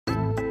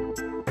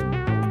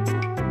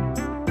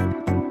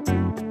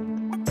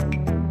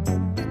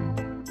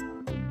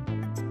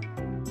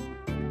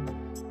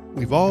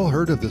We've all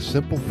heard of the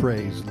simple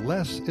phrase,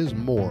 less is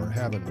more,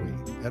 haven't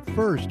we? At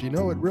first, it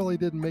really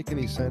didn't make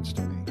any sense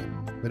to me.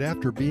 But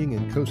after being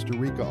in Costa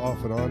Rica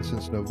off and on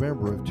since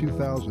November of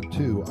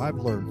 2002, I've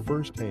learned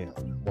firsthand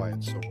why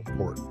it's so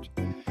important.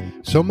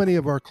 So many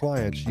of our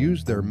clients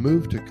use their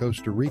move to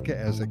Costa Rica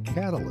as a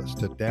catalyst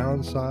to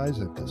downsize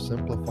and to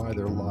simplify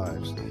their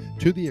lives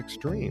to the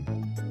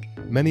extreme.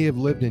 Many have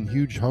lived in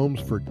huge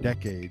homes for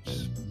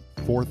decades,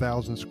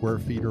 4,000 square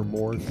feet or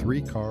more,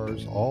 3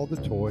 cars, all the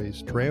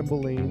toys,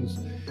 trampolines,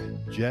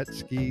 jet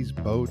skis,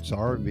 boats,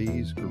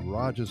 RVs,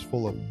 garages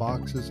full of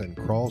boxes and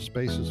crawl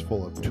spaces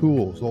full of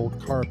tools, old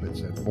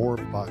carpets, and more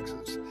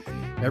boxes.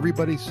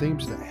 Everybody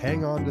seems to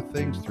hang on to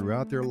things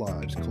throughout their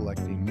lives,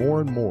 collecting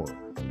more and more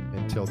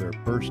until they're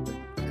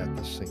bursting at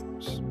the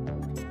seams.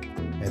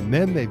 And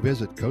then they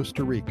visit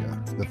Costa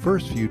Rica. The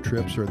first few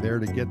trips are there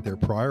to get their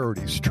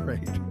priorities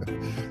straight.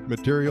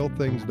 Material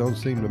things don't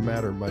seem to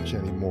matter much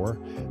anymore.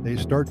 They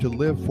start to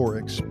live for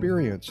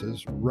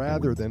experiences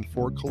rather than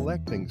for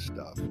collecting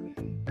stuff.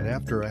 And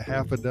after a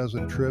half a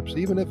dozen trips,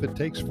 even if it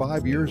takes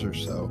 5 years or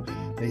so,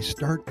 they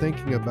start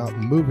thinking about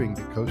moving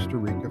to Costa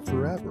Rica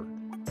forever.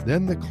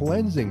 Then the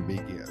cleansing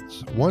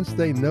begins. Once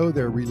they know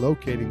they're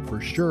relocating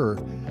for sure,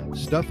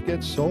 stuff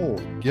gets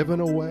sold, given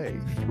away,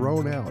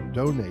 thrown out,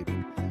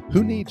 donated.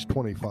 Who needs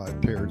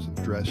 25 pairs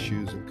of dress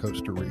shoes in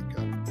Costa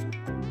Rica?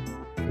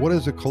 What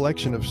is a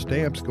collection of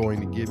stamps going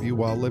to give you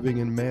while living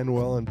in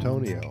Manuel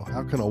Antonio?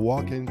 How can a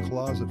walk-in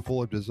closet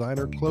full of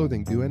designer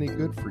clothing do any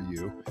good for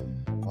you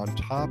on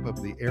top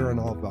of the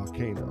Arenal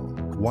volcano?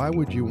 Why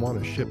would you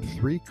want to ship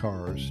 3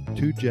 cars,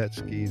 2 jet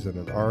skis, and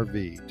an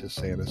RV to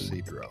San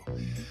Isidro?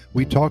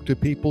 We talk to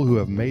people who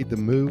have made the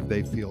move.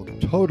 They feel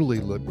totally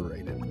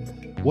liberated.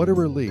 What a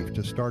relief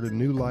to start a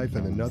new life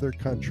in another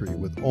country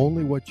with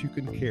only what you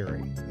can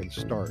carry and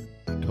start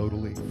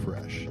totally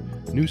fresh.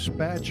 New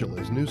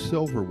spatulas, new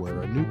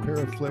silverware, a new pair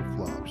of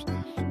flip-flops,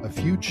 a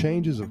few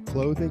changes of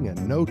clothing,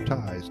 and no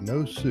ties,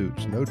 no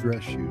suits, no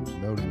dress shoes,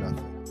 no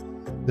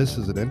nothing. This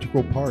is an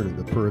integral part of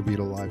the Pura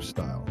Vida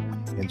lifestyle,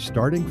 and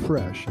starting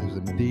fresh is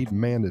indeed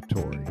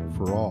mandatory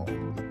for all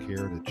who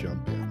care to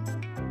jump in.